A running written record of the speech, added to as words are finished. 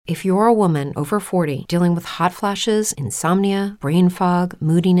If you're a woman over 40 dealing with hot flashes, insomnia, brain fog,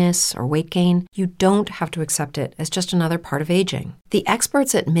 moodiness, or weight gain, you don't have to accept it as just another part of aging. The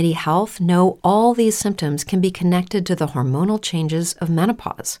experts at MIDI Health know all these symptoms can be connected to the hormonal changes of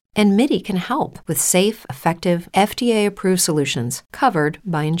menopause. And MIDI can help with safe, effective, FDA-approved solutions covered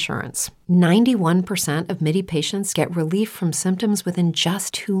by insurance. 91% of MIDI patients get relief from symptoms within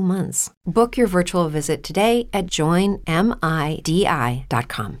just 2 months. Book your virtual visit today at joinmidi.com.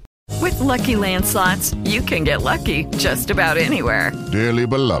 With Lucky Land Slots, you can get lucky just about anywhere. Dearly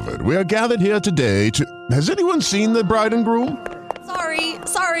beloved, we are gathered here today to... Has anyone seen the bride and groom?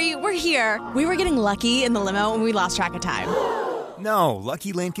 Sorry, we're here. We were getting lucky in the limo and we lost track of time. No,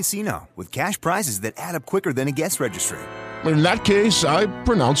 Lucky Land Casino, with cash prizes that add up quicker than a guest registry. In that case, I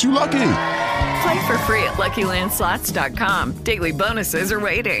pronounce you lucky. Play for free at LuckyLandSlots.com. Daily bonuses are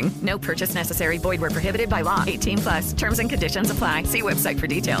waiting. No purchase necessary. Void where prohibited by law. 18+. Terms and conditions apply. See website for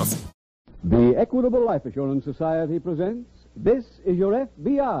details. The Equitable Life Assurance Society presents This Is Your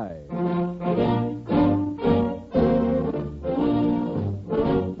FBI.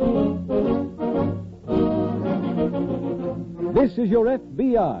 This is Your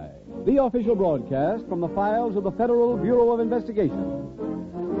FBI, the official broadcast from the files of the Federal Bureau of Investigation.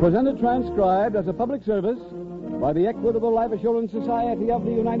 Presented transcribed as a public service by the Equitable Life Assurance Society of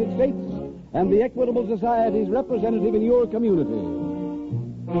the United States and the Equitable Society's representative in your community.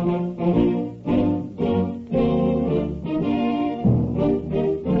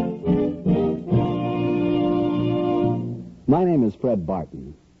 My name is Fred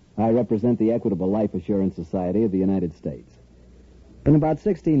Barton. I represent the Equitable Life Assurance Society of the United States. In about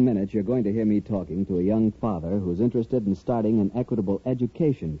 16 minutes, you're going to hear me talking to a young father who's interested in starting an equitable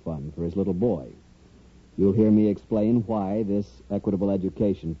education fund for his little boy. You'll hear me explain why this equitable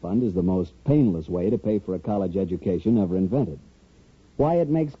education fund is the most painless way to pay for a college education ever invented. Why it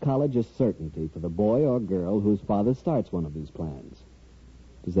makes college a certainty for the boy or girl whose father starts one of these plans.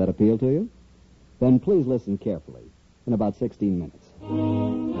 Does that appeal to you? Then please listen carefully in about 16 minutes.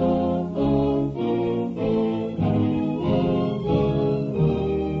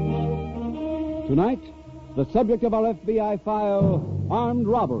 Tonight, the subject of our FBI file, armed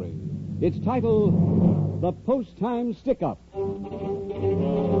robbery. Its title, The Post-Time Stick-Up.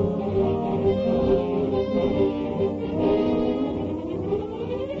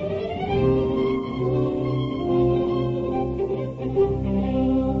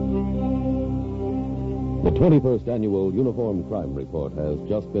 The 21st Annual Uniform Crime Report has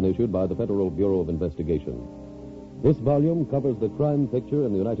just been issued by the Federal Bureau of Investigation. This volume covers the crime picture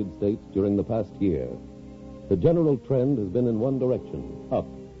in the United States during the past year. The general trend has been in one direction, up.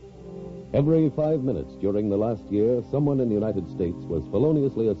 Every 5 minutes during the last year, someone in the United States was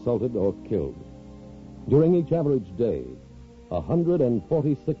feloniously assaulted or killed. During each average day,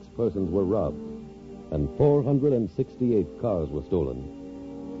 146 persons were robbed, and 468 cars were stolen.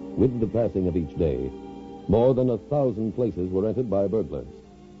 With the passing of each day, more than 1,000 places were entered by burglars.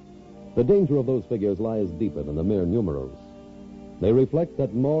 The danger of those figures lies deeper than the mere numerals. They reflect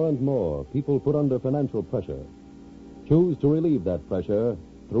that more and more people put under financial pressure choose to relieve that pressure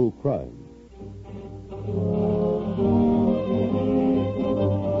through crime.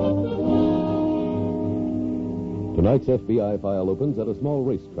 Tonight's FBI file opens at a small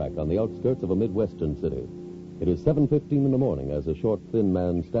racetrack on the outskirts of a Midwestern city. It is 7:15 in the morning as a short, thin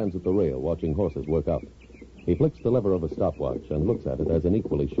man stands at the rail watching horses work up. He flicks the lever of a stopwatch and looks at it as an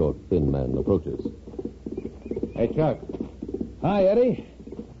equally short, thin man approaches. Hey, Chuck. Hi, Eddie.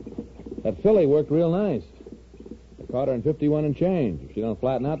 That filly worked real nice. I caught her in 51 and change. If she don't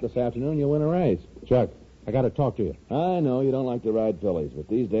flatten out this afternoon, you'll win a race. Chuck, I got to talk to you. I know you don't like to ride fillies, but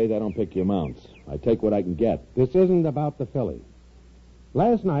these days I don't pick your mounts. I take what I can get. This isn't about the filly.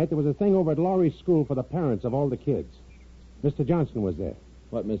 Last night, there was a thing over at Laurie's school for the parents of all the kids. Mr. Johnson was there.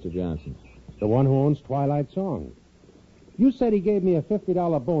 What, Mr. Johnson? The one who owns Twilight Song. You said he gave me a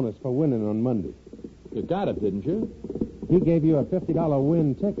 $50 bonus for winning on Monday. You got it, didn't you? He gave you a $50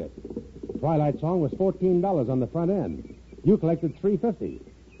 win ticket. Twilight Song was $14 on the front end. You collected $350.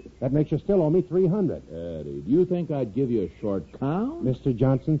 That makes you still owe me $300. Eddie, do you think I'd give you a short count? Mr.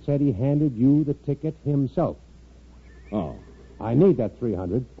 Johnson said he handed you the ticket himself. Oh. I need that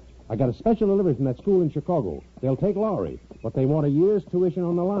 $300. I got a special delivery from that school in Chicago. They'll take Laurie, but they want a year's tuition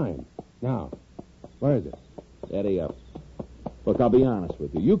on the line. Now, where is it? Eddie, look, I'll be honest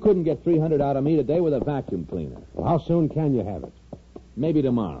with you. You couldn't get $300 out of me today with a vacuum cleaner. Well, how soon can you have it? Maybe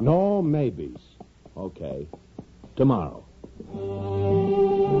tomorrow. No maybes. Okay. Tomorrow.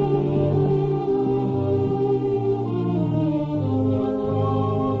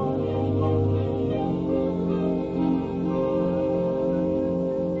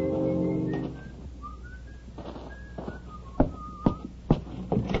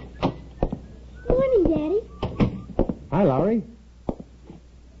 Hi, Lowry.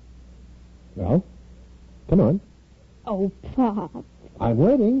 Well, come on. Oh, Pop. I'm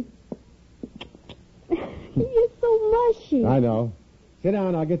waiting. You're so mushy. I know. Sit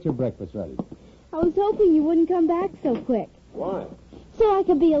down. I'll get your breakfast ready. I was hoping you wouldn't come back so quick. Why? So I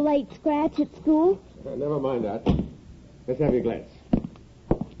could be a late scratch at school. Never mind that. Let's have your glass.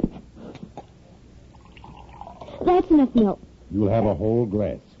 That's enough milk. You'll have a whole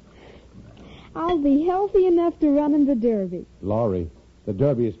glass. I'll be healthy enough to run in the Derby. Laurie, the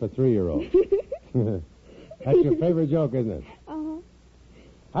Derby is for 3-year-olds. That's your favorite joke, isn't it? Uh-huh.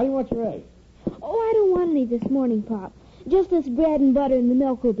 How do you want your eggs? Oh, I don't want any this morning, Pop. Just this bread and butter and the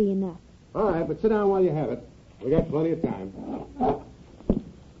milk will be enough. All right, but sit down while you have it. We got plenty of time.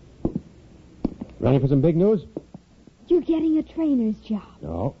 Ready for some big news? You're getting a trainer's job.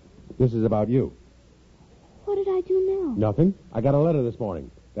 No. This is about you. What did I do now? Nothing. I got a letter this morning.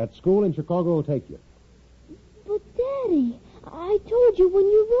 That school in Chicago will take you. But, Daddy, I told you when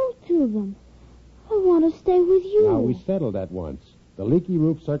you wrote to them. I want to stay with you. Now, we settled that once. The leaky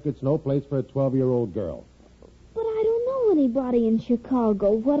roof circuit's no place for a 12-year-old girl. But I don't know anybody in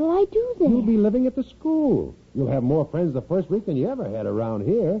Chicago. What'll I do there? You'll be living at the school. You'll have more friends the first week than you ever had around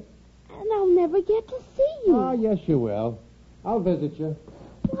here. And I'll never get to see you. Oh, yes, you will. I'll visit you.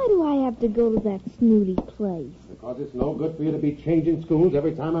 Why do I have to go to that snooty place? Because it's no good for you to be changing schools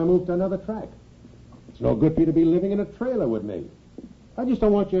every time I move to another track. It's no good for you to be living in a trailer with me. I just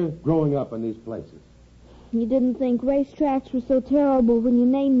don't want you growing up in these places. You didn't think racetracks were so terrible when you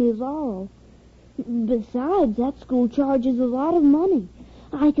named me Laurel. Besides, that school charges a lot of money.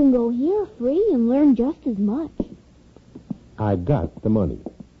 I can go here free and learn just as much. I got the money.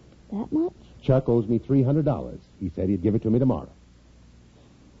 That much? Chuck owes me $300. He said he'd give it to me tomorrow.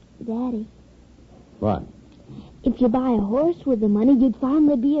 Daddy. What? If you buy a horse with the money, you'd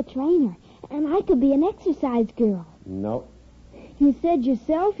finally be a trainer. And I could be an exercise girl. No. You said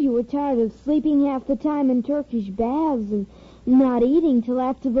yourself you were tired of sleeping half the time in Turkish baths and not eating till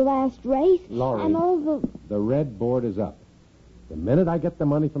after the last race. Laurie, and all the red board is up. The minute I get the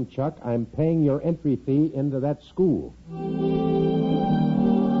money from Chuck, I'm paying your entry fee into that school.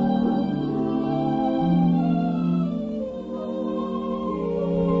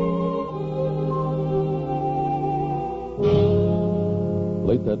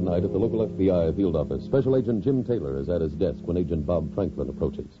 Late that night at the local FBI field office, Special Agent Jim Taylor is at his desk when Agent Bob Franklin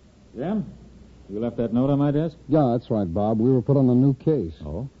approaches. Jim, you left that note on my desk? Yeah, that's right, Bob. We were put on a new case.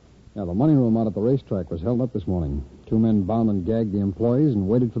 Oh? Yeah, the money room out at the racetrack was held up this morning. 2 men bound and gagged the employees and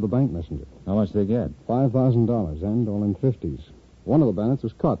waited for the bank messenger. How much did they get? $5,000, and all in 50s. One of the bandits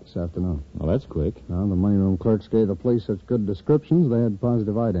was caught this afternoon. Well, that's quick. Now, the money room clerks gave the police such good descriptions, they had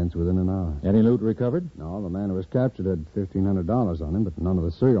positive idents within an hour. Any loot recovered? No, the man who was captured had $1,500 on him, but none of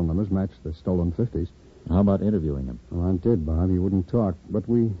the serial numbers matched the stolen 50s. How about interviewing him? Well, I did, Bob. He wouldn't talk, but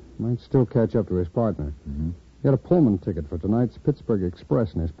we might still catch up to his partner. Mm-hmm. He had a Pullman ticket for tonight's Pittsburgh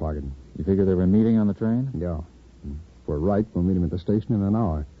Express in his pocket. You figure they were meeting on the train? Yeah. If we're right, we'll meet him at the station in an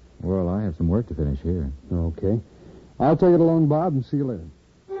hour. Well, I have some work to finish here. Okay. I'll take it along, Bob, and see you later.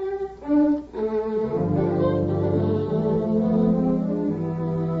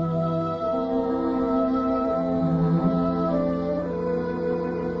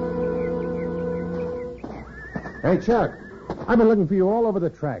 Hey, Chuck, I've been looking for you all over the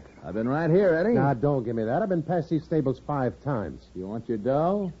track. I've been right here, Eddie. Now, don't give me that. I've been past these stables 5 times. You want your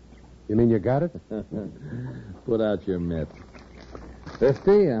dough? You mean you got it? Put out your mitt.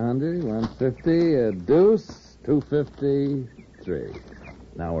 50, 100, 150, a deuce, 250, 3.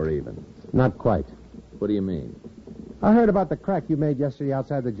 Now we're even. Not quite. What do you mean? I heard about the crack you made yesterday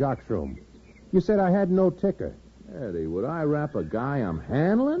outside the jock's room. You said I had no ticker. Eddie, would I rap a guy I'm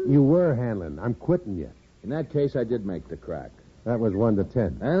handling? You were handling. I'm quitting you. In that case, I did make the crack. That was 1 to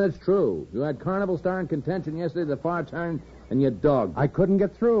 10. And it's true. You had Carnival Star in contention yesterday, the far turn, and you dogged. I couldn't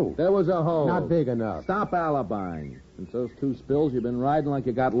get through. There was a hole. Not big enough. Stop alibiing. Since those 2 spills, you've been riding like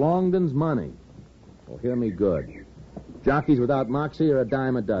you got Longdon's money. Well, hear me good. Jockeys without moxie are a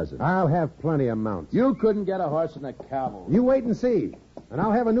dime a dozen. I'll have plenty of mounts. You couldn't get a horse in a cavalry. You wait and see. And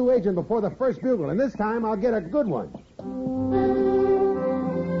I'll have a new agent before the first bugle, and this time I'll get a good one.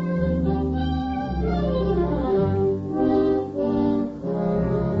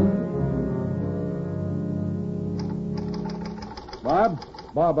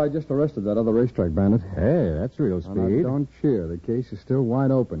 Bob, I just arrested that other racetrack bandit. Hey, that's real Now, don't cheer. The case is still wide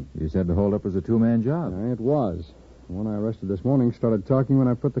open. You said the holdup was a 2-man job. It was. The one I arrested this morning started talking when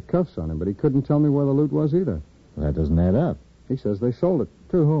I put the cuffs on him, but he couldn't tell me where the loot was either. Well, that doesn't add up. He says they sold it.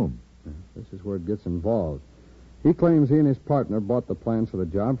 To whom? This is where it gets involved. He claims he and his partner bought the plans for the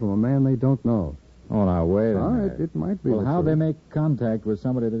job from a man they don't know. Oh, now, wait a minute. It might be. Well, the how'd truth. they make contact with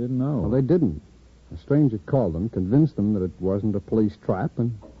somebody they didn't know? Well, they didn't. A stranger called them, convinced them that it wasn't a police trap,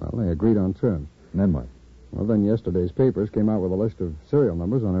 and, well, they agreed on terms. And then what? Well, then yesterday's papers came out with a list of serial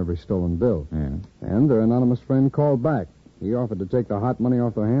numbers on every stolen bill. Yeah. And their anonymous friend called back. He offered to take the hot money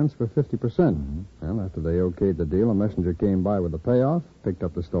off their hands for 50%. Mm-hmm. Well, after they okayed the deal, a messenger came by with the payoff, picked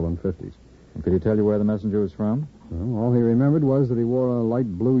up the stolen 50s. And could he tell you where the messenger was from? Well, all he remembered was that he wore a light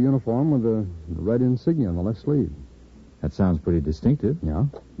blue uniform with a red insignia on the left sleeve. That sounds pretty distinctive. Yeah?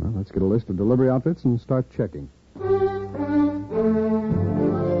 Well, let's get a list of delivery outfits and start checking.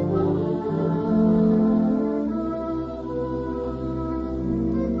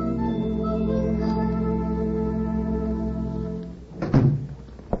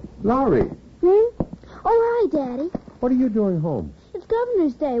 Laurie, Oh, hi, Daddy. what are you doing home? It's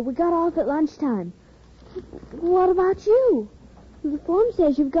Governor's Day. We got off at lunchtime. What about you? The form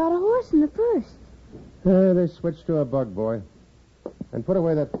says you've got a horse in the first. They switched to a bug boy. And put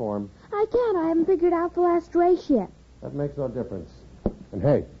away that form. I can't. I haven't figured out the last race yet. That makes no difference. And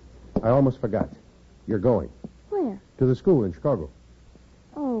hey, I almost forgot. You're going Where? to the school in Chicago.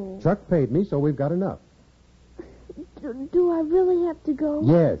 Oh. Chuck paid me, so we've got enough. Do I really have to go?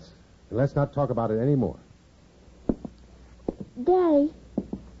 Yes. And let's not talk about it anymore. Daddy,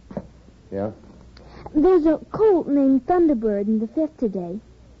 Yeah? there's a colt named Thunderbird in the fifth today.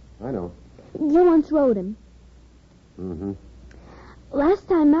 I know. You once rode him. Mm-hmm. Last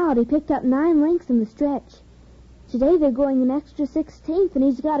time out, he picked up 9 lengths in the stretch. Today, they're going an extra 16th, and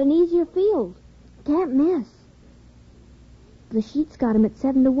he's got an easier field. Can't miss. The sheet's got him at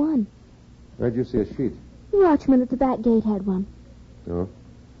 7-1. Where'd you see a sheet? The watchman at the back gate had one. Oh?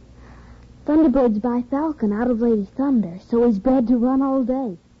 Thunderbird's by Falcon out of Lady Thunder, so he's bred to run all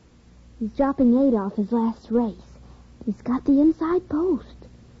day. He's dropping 8 off his last race. He's got the inside post.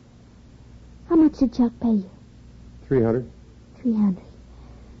 How much did Chuck pay you? 300. 300.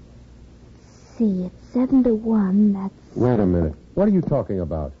 See, it's 7-1. That's... Wait a minute. What are you talking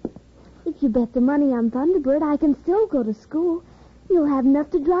about? If you bet the money on Thunderbird, I can still go to school. You'll have enough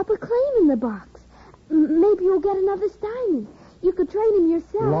to drop a claim in the box. Maybe you'll get another Steiny. You could train him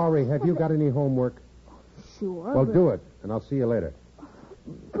yourself. Laurie, have you got any homework? Sure. Well, do it, and I'll see you later.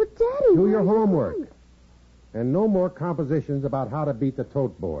 But, Daddy... Do your why- homework. And no more compositions about how to beat the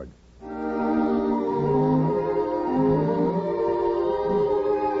tote board.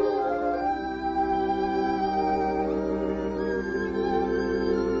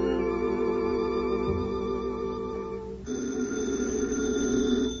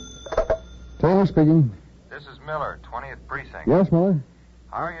 Taylor speaking. This is Miller, 20th Precinct. Yes, Miller?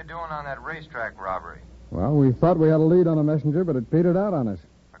 How are you doing on that racetrack robbery? Well, we thought we had a lead on a messenger, but it petered out on us.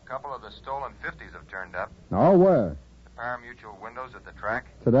 A couple of the stolen 50s have turned up. Oh, where? The parimutuel windows at the track?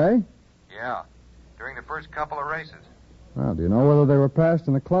 Today? Yeah, during the first couple of races. Well, do you know whether they were passed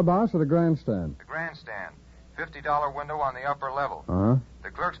in the clubhouse or the grandstand? The grandstand, $50 window on the upper level. Uh-huh. The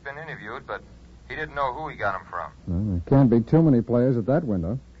clerk's been interviewed, but he didn't know who he got them from. Well, there can't be too many players at that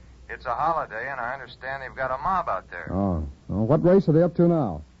window. It's a holiday, and I understand they've got a mob out there. Oh. Well, what race are they up to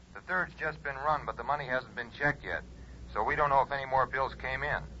now? The third's just been run, but the money hasn't been checked yet. So we don't know if any more bills came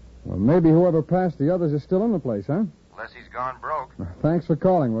in. Well, maybe whoever passed the others is still in the place, huh? Unless he's gone broke. Thanks for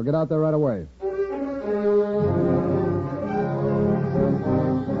calling. We'll get out there right away.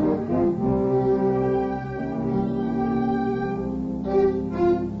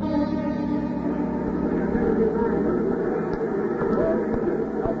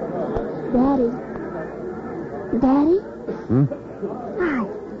 Daddy? Hmm?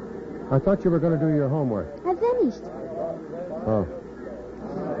 Hi. I thought you were going to do your homework. I finished. Oh.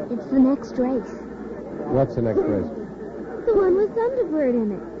 It's the next race. What's the next race? The one with Thunderbird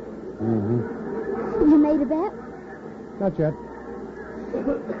in it. Mm-hmm. You made a bet? Not yet.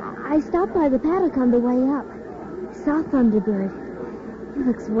 I stopped by the paddock on the way up. Saw Thunderbird. He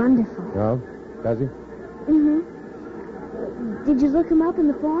looks wonderful. Oh? Does he? Mm-hmm. Did you look him up in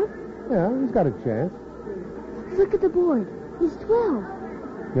the form? Yeah, he's got a chance. Look at the board. He's 12.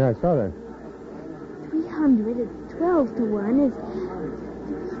 Yeah, I saw that. 300 at 12 to 1 is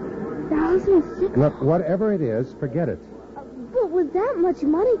 1,006. Look, whatever it is, forget it. But with that much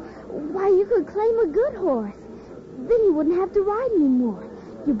money, why, you could claim a good horse. Then you wouldn't have to ride anymore.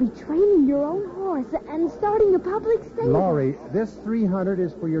 You'd be training your own horse and starting a public stable. Laurie, this 300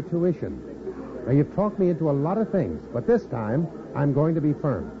 is for your tuition. Now, you've talked me into a lot of things, but this time, I'm going to be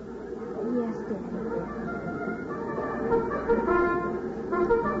firm. Yes, Daddy.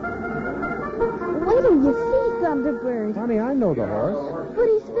 Wait till you see Thunderbird. Honey, I know the horse. But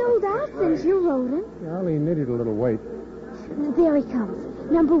he's filled out since you rode him. Well, he needed a little weight. There he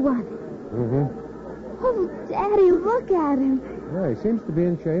comes. Number 1. Mm-hmm. Oh, Daddy, look at him. Yeah, he seems to be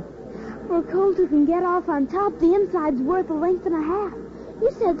in shape. For a colt who can get off on top, the inside's worth a length and a half.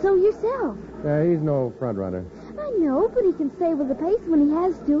 You said so yourself. Yeah, he's no front runner. I know, but he can stay with the pace when he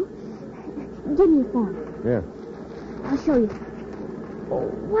has to. Give me your phone. Yeah. I'll show you. Oh,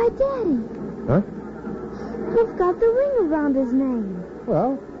 why, Daddy? Huh? You've got the ring around his name.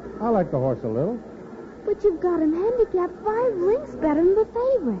 Well, I like the horse a little. But you've got him handicapped 5 lengths better than the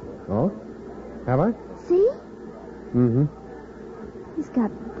favorite. Oh? Have I? See? Mm-hmm. He's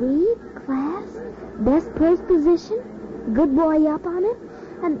got breed, class, best purse position, good boy up on it,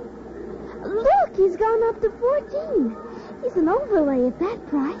 and look, he's gone up to 14. He's an overlay at that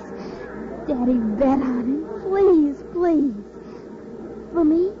price. Daddy, bet on him. Please, please. For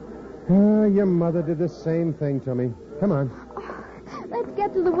me? Your mother did the same thing to me. Come on. Oh, let's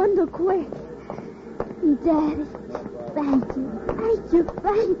get to the window quick. Daddy, thank you. Thank you,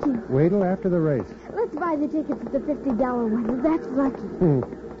 thank you. Wait till after the race. Let's buy the tickets at the $50 window. That's lucky.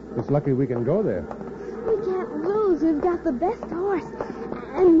 It's lucky we can go there. We can't lose. We've got the best horse.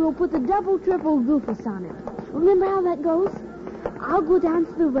 And we'll put the double, triple Rufus on it. Remember how that goes? I'll go down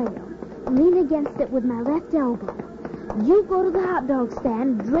to the rail, lean against it with my left elbow. You go to the hot dog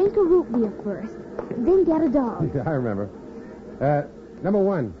stand, drink a root beer first, then get a dog. Yeah, I remember. Number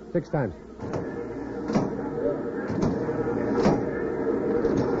 1, 6 times.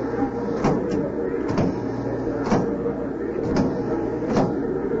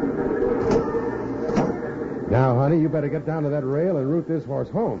 Now, honey, you better get down to that rail and root this horse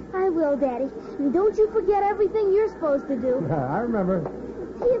home. I will, Daddy. And don't you forget everything you're supposed to do. I remember.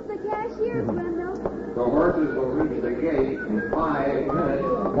 See if the cashier's window. The horses will reach the gate in 5 minutes.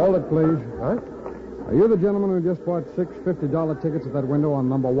 Hold it, please. Huh? Are you the gentleman who just bought 6 $50 tickets at that window on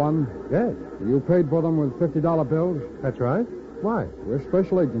number 1? Yes. You paid for them with $50 bills? That's right. Why? We're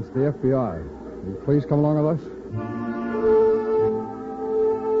special agents, the FBI. Will you please come along with us?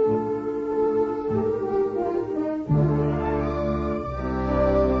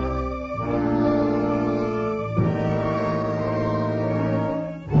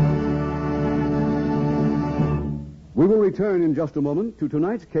 We will return in just a moment to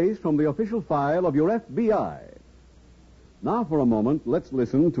tonight's case from the official file of your FBI. Now, for a moment, let's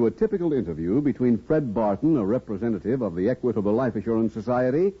listen to a typical interview between Fred Barton, a representative of the Equitable Life Assurance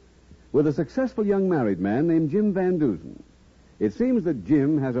Society, with a successful young married man named Jim Van Dusen. It seems that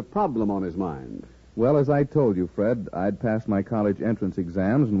Jim has a problem on his mind. Well, as I told you, Fred, I'd passed my college entrance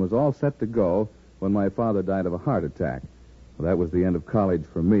exams and was all set to go when my father died of a heart attack. Well, that was the end of college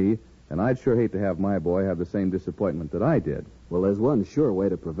for me, and I'd sure hate to have my boy have the same disappointment that I did. Well, there's one sure way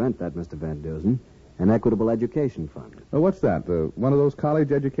to prevent that, Mr. Van Dusen. An Equitable Education Fund. Well, what's that? One of those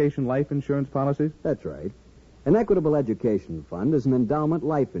college education life insurance policies? That's right. An Equitable Education Fund is an endowment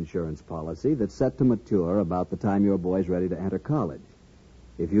life insurance policy that's set to mature about the time your boy's ready to enter college.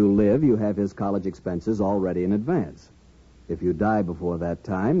 If you live, you have his college expenses already in advance. If you die before that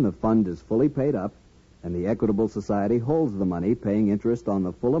time, the fund is fully paid up, and the Equitable Society holds the money, paying interest on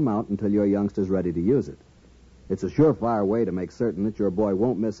the full amount until your youngster's ready to use it. It's a surefire way to make certain that your boy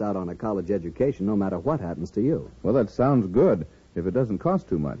won't miss out on a college education no matter what happens to you. Well, that sounds good if it doesn't cost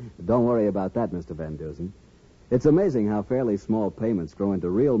too much. Don't worry about that, Mr. Van Dusen. It's amazing how fairly small payments grow into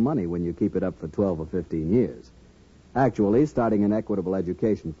real money when you keep it up for 12 or 15 years. Actually, starting an Equitable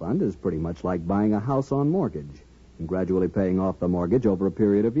Education Fund is pretty much like buying a house on mortgage and gradually paying off the mortgage over a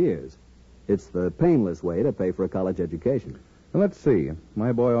period of years. It's the painless way to pay for a college education. Well, let's see.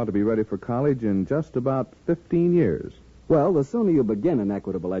 My boy ought to be ready for college in just about 15 years. Well, the sooner you begin an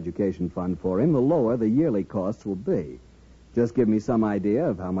Equitable Education Fund for him, the lower the yearly costs will be. Just give me some idea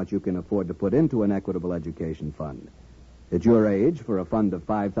of how much you can afford to put into an Equitable Education Fund. At your age, for a fund of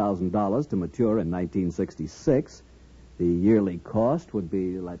 $5,000 to mature in 1966, the yearly cost would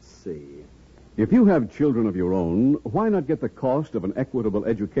be, let's see. If you have children of your own, why not get the cost of an Equitable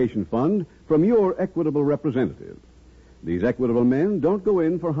Education Fund from your Equitable representative? These Equitable men don't go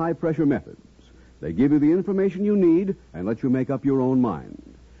in for high-pressure methods. They give you the information you need and let you make up your own mind.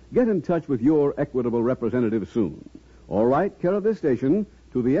 Get in touch with your Equitable representative soon. Or write care of this station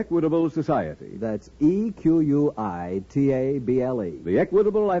to the Equitable Society. That's E-Q-U-I-T-A-B-L-E. The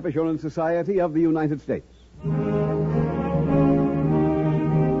Equitable Life Assurance Society of the United States.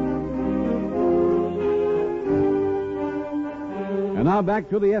 And now back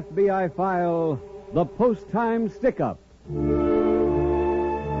to the FBI file, the Post-Time Stick-Up.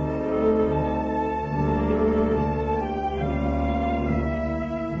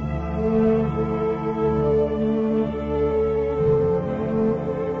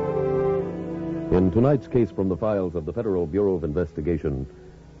 In tonight's case from the files of the Federal Bureau of Investigation,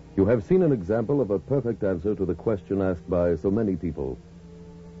 You have seen an example of a perfect answer to the question asked by so many people.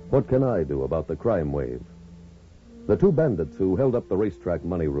 What can I do about the crime wave? The two bandits who held up the racetrack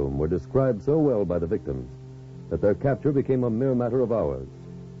money room were described so well by the victims that their capture became a mere matter of hours.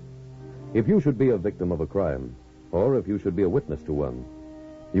 If you should be a victim of a crime, or if you should be a witness to one,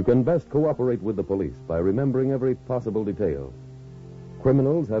 you can best cooperate with the police by remembering every possible detail.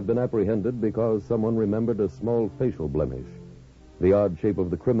 Criminals have been apprehended because someone remembered a small facial blemish, the odd shape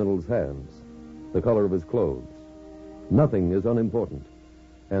of the criminal's hands, the color of his clothes. Nothing is unimportant,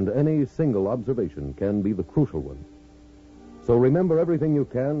 and any single observation can be the crucial one. So remember everything you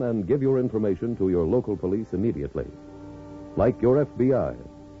can and give your information to your local police immediately. Like your FBI,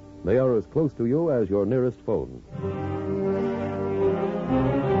 they are as close to you as your nearest phone.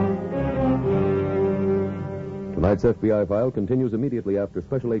 Tonight's FBI file continues immediately after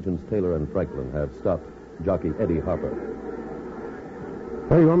Special Agents Taylor and Franklin have stopped jockey Eddie Harper.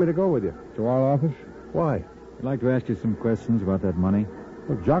 Where do you want me to go with you? To our office? Why? I'd like to ask you some questions about that money.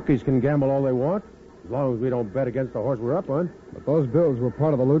 Well, jockeys can gamble all they want, as long as we don't bet against the horse we're up on. But those bills were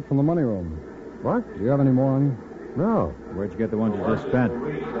part of the loot from the money room. What? Do you have any more on you? No. Where'd you get the ones you just spent?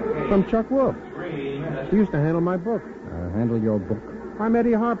 From Chuck Wolf. He used to handle my book. Handle your book? I'm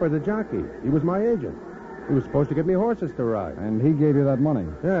Eddie Harper, the jockey. He was my agent. He was supposed to get me horses to ride. And he gave you that money?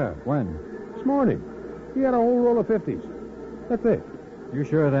 Yeah. When? This morning. He had a whole roll of 50s. That's it. You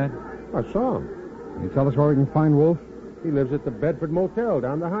sure of that? I saw him. Can you tell us where we can find Wolf? He lives at the Bedford Motel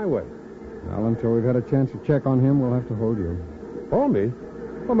down the highway. Well, until we've had a chance to check on him, we'll have to hold you. Hold me?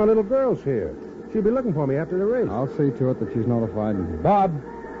 Well, my little girl's here. She'll be looking for me after the race. I'll see to it that she's notified. Bob,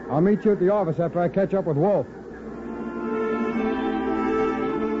 I'll meet you at the office after I catch up with Wolf.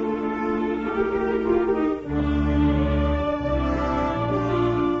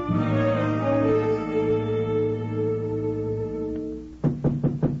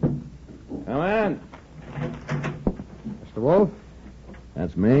 Come in. Mr. Wolf?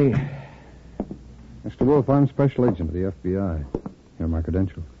 That's me. Mr. Wolf, I'm Special Agent of the FBI. Here are my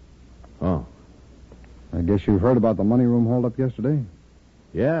credentials. Oh. I guess you've heard about the money room holdup yesterday?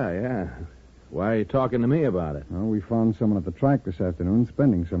 Yeah. Why are you talking to me about it? Well, we found someone at the track this afternoon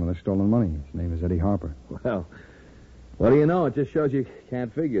spending some of the stolen money. His name is Eddie Harper. Well, what do you know? It just shows you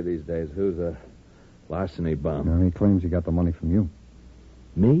can't figure these days who's a larceny bum. No, he claims he got the money from you.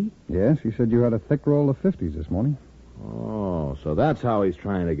 Me? Yes, he said you had a thick roll of 50s this morning. Oh, so that's how he's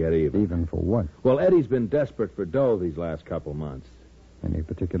trying to get even. Even for what? Well, Eddie's been desperate for dough these last couple months. Any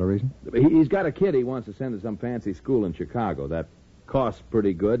particular reason? He's got a kid he wants to send to some fancy school in Chicago. That costs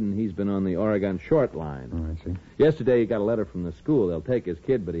pretty good, and he's been on the Oregon Short Line. Oh, I see. Yesterday he got a letter from the school. They'll take his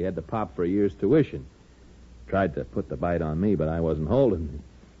kid, but he had to pop for a year's tuition. Tried to put the bite on me, but I wasn't holding.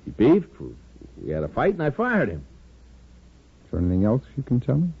 He beefed. We had a fight, and I fired him. Is there anything else you can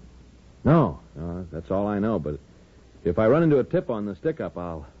tell me? No, that's all I know, but if I run into a tip on the stick-up,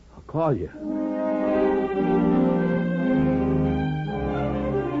 I'll call you.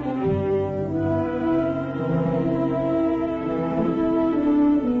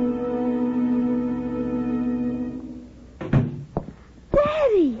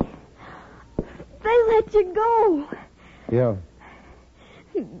 Daddy! They let you go. Yeah.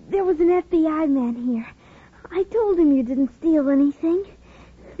 There was an FBI man here. I told him you didn't steal anything.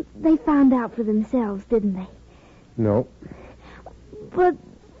 They found out for themselves, didn't they? No. But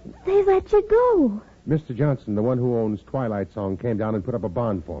they let you go. Mr. Johnson, the one who owns Twilight Song, came down and put up a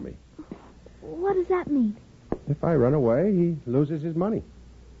bond for me. What does that mean? If I run away, he loses his money.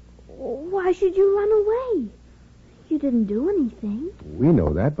 Why should you run away? You didn't do anything. We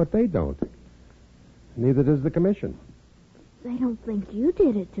know that, but they don't. Neither does the commission. They don't think you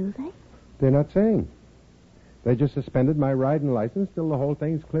did it, do they? They're not saying. They just suspended my riding license till the whole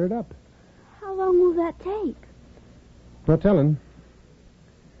thing's cleared up. How long will that take? No telling.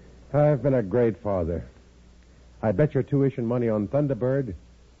 I've been a great father. I bet your tuition money on Thunderbird.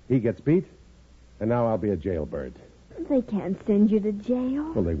 He gets beat, and now I'll be a jailbird. They can't send you to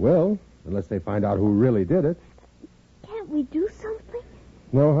jail. Well, they will, unless they find out who really did it. Can't we do something?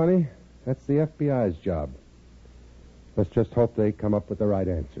 No, honey. That's the FBI's job. Let's just hope they come up with the right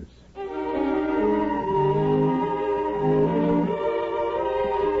answers.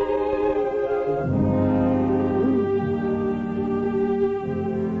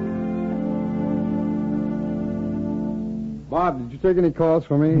 Bob, did you take any calls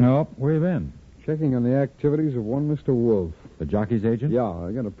for me? Nope. Where you been? Checking on the activities of one Mr. Wolf. The jockey's agent? Yeah,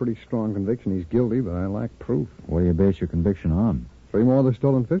 I got a pretty strong conviction he's guilty, but I lack proof. What do you base your conviction on? 3 more of the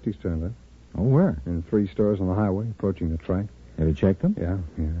stolen 50s turned up. Oh, where? In 3 stores on the highway, approaching the track. Have you checked them? Yeah.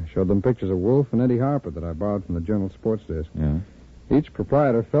 I showed them pictures of Wolf and Eddie Harper that I borrowed from the Journal Sports Desk. Yeah. Each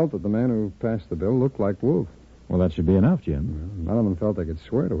proprietor felt that the man who passed the bill looked like Wolf. Well, that should be enough, Jim. None of them felt they could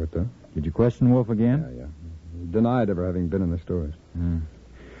swear to it, though. Did you question Wolf again? Yeah. Denied ever having been in the stores.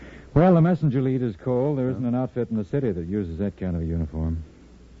 Well, the messenger lead is cold. There isn't an outfit in the city that uses that kind of a uniform.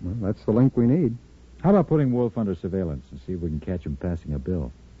 Well, that's the link we need. How about putting Wolf under surveillance and see if we can catch him passing a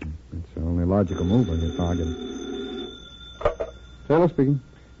bill? It's the only logical move on your target. Taylor speaking.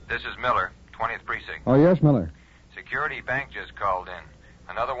 This is Miller, 20th Precinct. Oh, yes, Miller. Security Bank just called in.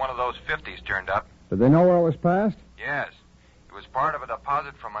 Another one of those 50s turned up. Did they know where it was passed? Yes. It was part of a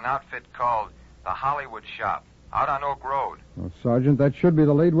deposit from an outfit called the Hollywood Shop, out on Oak Road. Well, Sergeant, that should be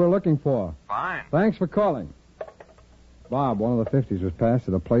the lead we're looking for. Fine. Thanks for calling. Bob, one of the 50s was passed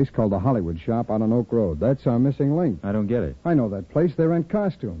at a place called the Hollywood Shop out on Oak Road. That's our missing link. I don't get it. I know that place. They rent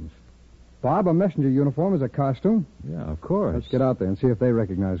costumes. Bob, a messenger uniform is a costume. Yeah, of course. Let's get out there and see if they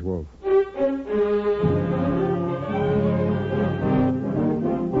recognize Wolf.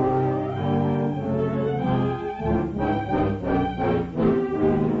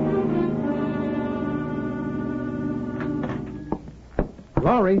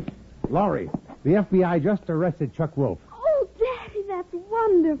 Laurie, the FBI just arrested Chuck Wolf. Oh, Daddy, that's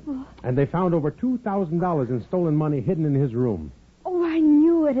wonderful. And they found over $2,000 in stolen money hidden in his room. Oh, I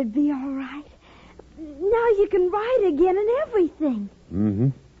knew it'd be all right. Now you can ride again and everything. Mm-hmm.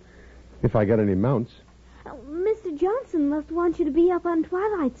 If I get any mounts. Mr. Johnson must want you to be up on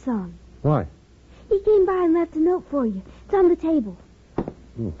Twilight Song. Why? He came by and left a note for you. It's on the table.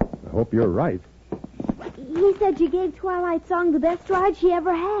 I hope you're right. He said you gave Twilight Song the best ride she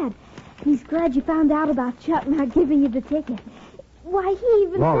ever had. He's glad you found out about Chuck not giving you the ticket. Why, he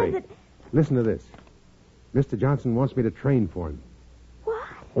even Laurie, said that... listen to this. Mr. Johnson wants me to train for him. What?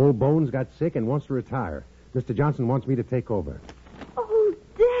 Old Bones got sick and wants to retire. Mr. Johnson wants me to take over. Oh,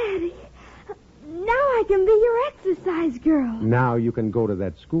 Daddy. Now I can be your exercise girl. Now you can go to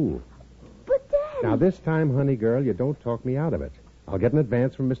that school. But, Daddy... Now, this time, honey girl, you don't talk me out of it. I'll get an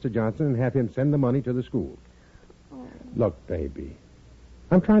advance from Mr. Johnson and have him send the money to the school. Oh. Look, baby,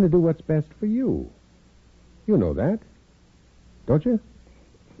 I'm trying to do what's best for you. You know that, don't you?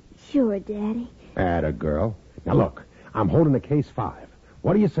 Sure, Daddy. Atta girl. Now, look, I'm holding a case 5.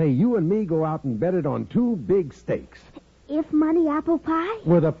 What do you say you and me go out and bet it on 2 big stakes? If money, apple pie?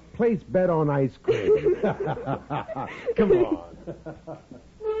 With a place bet on ice cream. Come on.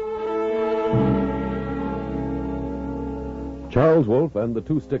 Charles Wolf and the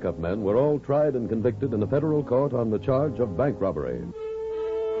 2 stick-up men were all tried and convicted in a federal court on the charge of bank robbery.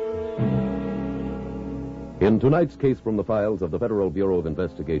 In tonight's case from the files of the Federal Bureau of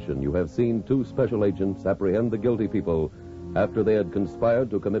Investigation, you have seen 2 special agents apprehend the guilty people after they had conspired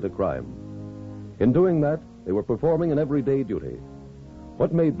to commit a crime. In doing that, they were performing an everyday duty.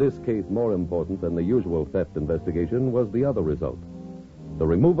 What made this case more important than the usual theft investigation was the other result: the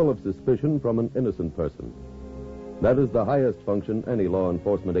removal of suspicion from an innocent person. That is the highest function any law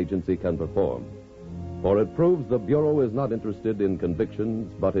enforcement agency can perform, for it proves the Bureau is not interested in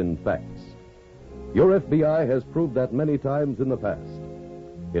convictions, but in facts. Your FBI has proved that many times in the past.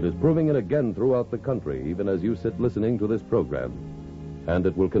 It is proving it again throughout the country, even as you sit listening to this program. And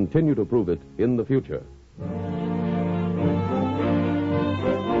it will continue to prove it in the future.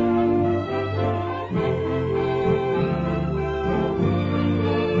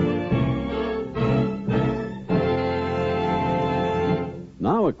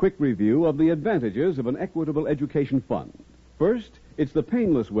 Now a quick review of the advantages of an equitable education fund. First, it's the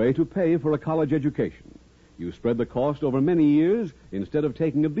painless way to pay for a college education. You spread the cost over many years instead of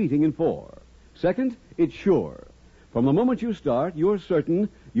taking a beating in 4. Second, it's sure. From the moment you start, you're certain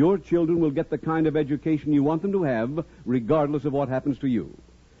your children will get the kind of education you want them to have, regardless of what happens to you.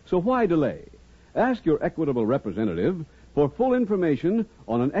 So why delay? Ask your Equitable representative for full information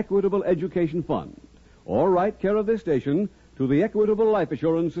on an Equitable Education Fund, or write care of this station to the Equitable Life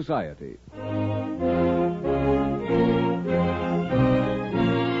Assurance Society.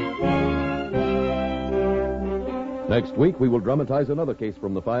 Next week, we will dramatize another case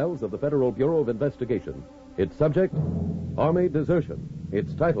from the files of the Federal Bureau of Investigation. Its subject, Army desertion.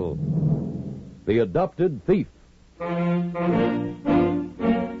 Its title, The Adopted Thief. The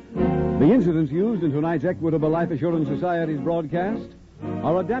incidents used in tonight's Equitable Life Assurance Society's broadcast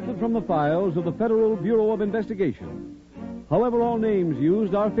are adapted from the files of the Federal Bureau of Investigation. However, all names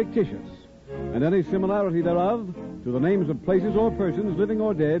used are fictitious, and any similarity thereof to the names of places or persons, living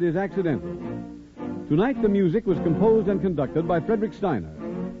or dead, is accidental. Tonight, the music was composed and conducted by Frederick Steiner.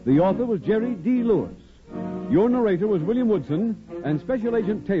 The author was Jerry D. Lewis. Your narrator was William Woodson, and Special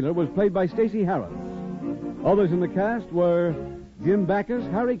Agent Taylor was played by Stacey Harris. Others in the cast were Jim Backus,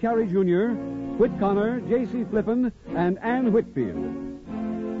 Harry Carey Jr., Whit Connor, J.C. Flippen, and Ann Whitfield.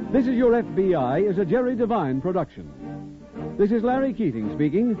 This Is Your FBI is a Jerry Devine production. This is Larry Keating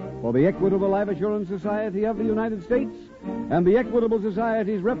speaking for the Equitable Life Assurance Society of the United States and the Equitable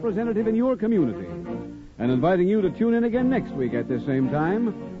Society's representative in your community, and inviting you to tune in again next week at this same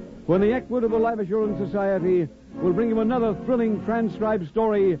time when the Equitable Life Assurance Society will bring you another thrilling transcribed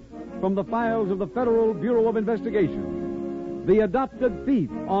story from the files of the Federal Bureau of Investigation. The Adopted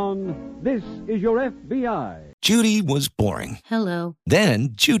Thief on This Is Your FBI. Judy was boring. Hello. Then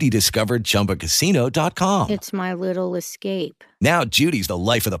Judy discovered ChumbaCasino.com. It's my little escape. Now Judy's the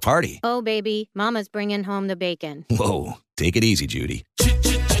life of the party. Oh, baby, mama's bringing home the bacon. Whoa, take it easy, Judy.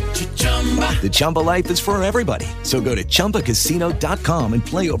 The Chumba life is for everybody. So go to ChumbaCasino.com and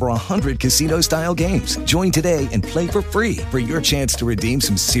play over 100 casino-style games. Join today and play for free for your chance to redeem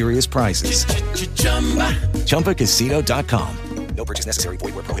some serious prizes. ChumbaCasino.com. No purchase necessary.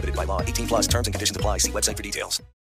 Void where prohibited by law. 18+ terms and conditions apply. See website for details.